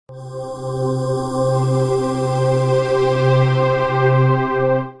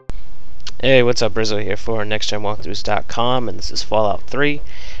Hey, what's up, Rizzo here for NextGenWalkthroughs.com, and this is Fallout 3,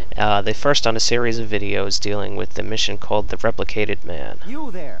 the first on a series of videos dealing with the mission called The Replicated Man.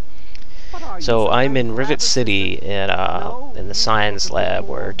 You there. So I'm in Rivet City in the science lab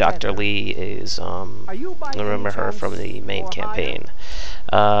where Dr. Lee is, I remember her from the main campaign.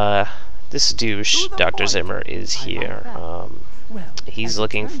 This douche, Dr. Zimmer, is here. He's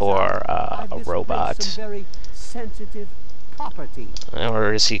looking for a robot.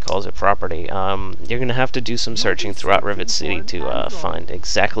 Or as he calls it, property. You're going to have to do some searching throughout Rivet City to find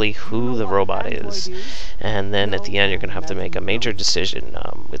exactly who the robot is, and then at the end you're going to have to make a major decision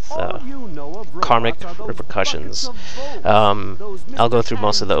with karmic repercussions. I'll go through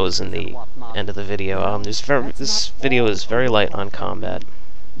most of those in the end of the video. This video is very light on combat.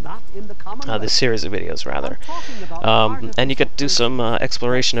 This series of videos, rather. And you get to do some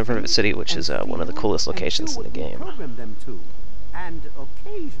exploration of Rivet City, which is one of the coolest locations in the game. And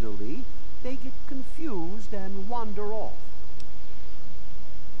occasionally, they get confused and wander off.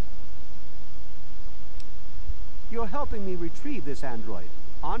 You're helping me retrieve this android,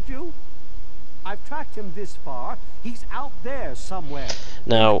 aren't you? I've tracked him this far. He's out there somewhere.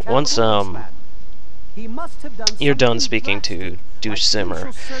 Now, once you're done speaking to Douche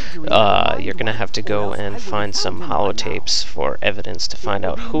Zimmer, you're going to have to go and find some holotapes for evidence to find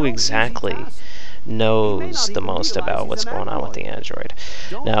out who exactly knows the most about what's going on with the android.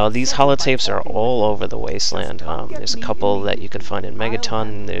 Now, these holotapes are all over the wasteland. There's a couple that you can find in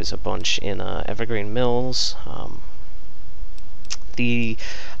Megaton. There's a bunch in Evergreen Mills. The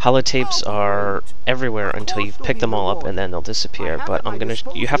holotapes are everywhere until you pick them all up, and then they'll disappear. But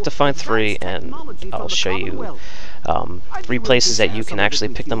you have to find 3, and I'll show you 3 places that you can actually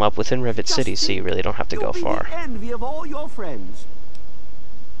pick them up within Rivet City, so you really don't have to go far.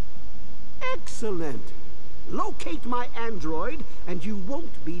 Excellent! Locate my android, and you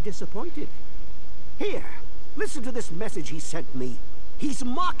won't be disappointed. Here, listen to this message he sent me. He's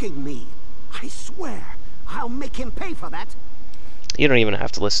mocking me. I swear, I'll make him pay for that. You don't even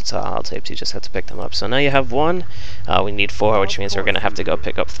have to listen to the holotapes, you just have to pick them up. So now you have 1, we need 4, which means we're going to have to go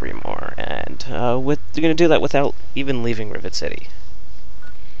pick up 3 more. And we're going to do that without even leaving Rivet City.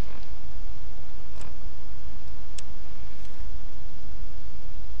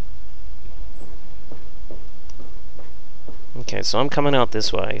 Okay, so I'm coming out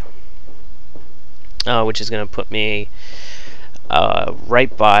this way, which is going to put me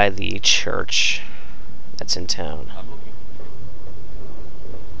right by the church that's in town.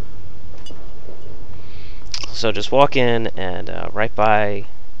 So just walk in, and rather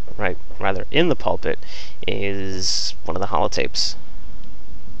in the pulpit is one of the holotapes.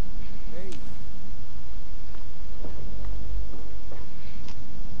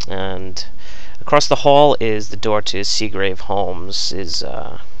 And across the hall is the door to Seagrave Holmes, his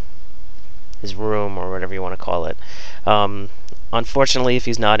room, or whatever you want to call it. Unfortunately, if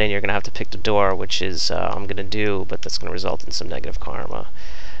he's not in, you're going to have to pick the door, which is I'm going to do, but that's going to result in some negative karma.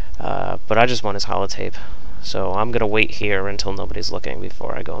 But I just want his holotape, so I'm going to wait here until nobody's looking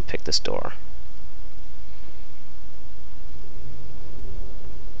before I go and pick this door.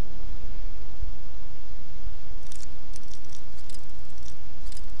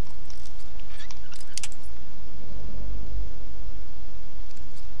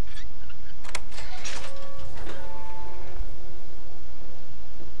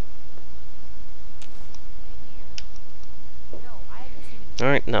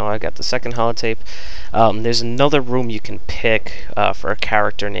 Alright, now I got the second holotape. There's another room you can pick for a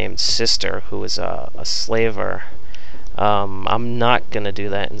character named Sister, who is a slaver. I'm not going to do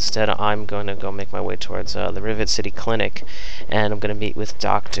that. Instead, I'm going to go make my way towards the Rivet City Clinic, and I'm going to meet with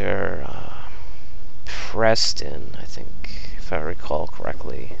Dr. Preston, I think, if I recall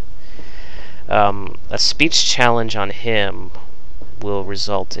correctly. A speech challenge on him will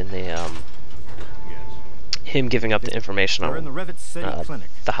result in the him giving up the information on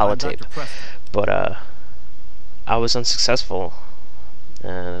the holotape, but I was unsuccessful,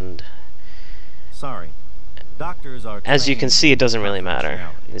 and sorry, doctors are as you can see, it doesn't really matter.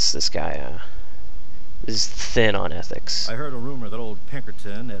 This guy is thin on ethics. I heard a rumor that old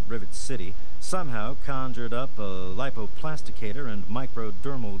Pinkerton at Rivet City somehow conjured up a lipoplasticator and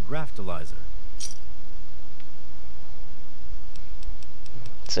microdermal graftolyzer.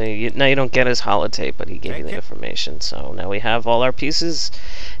 So now you don't get his holotape, but he gave you the information. So now we have all our pieces,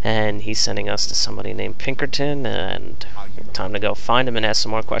 and he's sending us to somebody named Pinkerton, and time to go find him and ask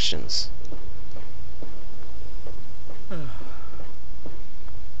some more questions.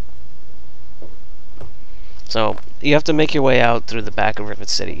 So you have to make your way out through the back of Rivet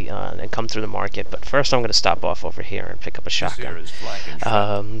City and come through the market. But first, I'm going to stop off over here and pick up a shotgun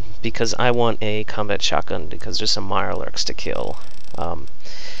because I want a combat shotgun because there's some Mirelurks to kill.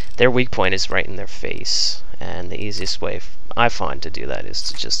 Their weak point is right in their face, and the easiest way I find to do that is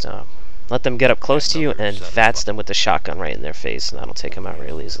to just let them get up close to you and VATS them with the shotgun right in their face, and that'll take them out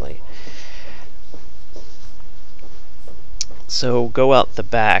real easily. So go out the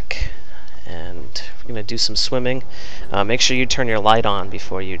back, and we're going to do some swimming. Make sure you turn your light on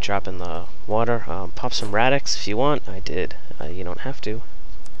before you drop in the water. Pop some Radix if you want. I did. You don't have to.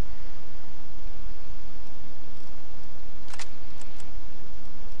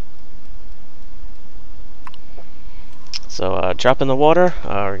 So drop in the water.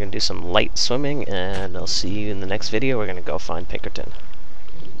 We're going to do some light swimming, and I'll see you in the next video. We're going to go find Pinkerton.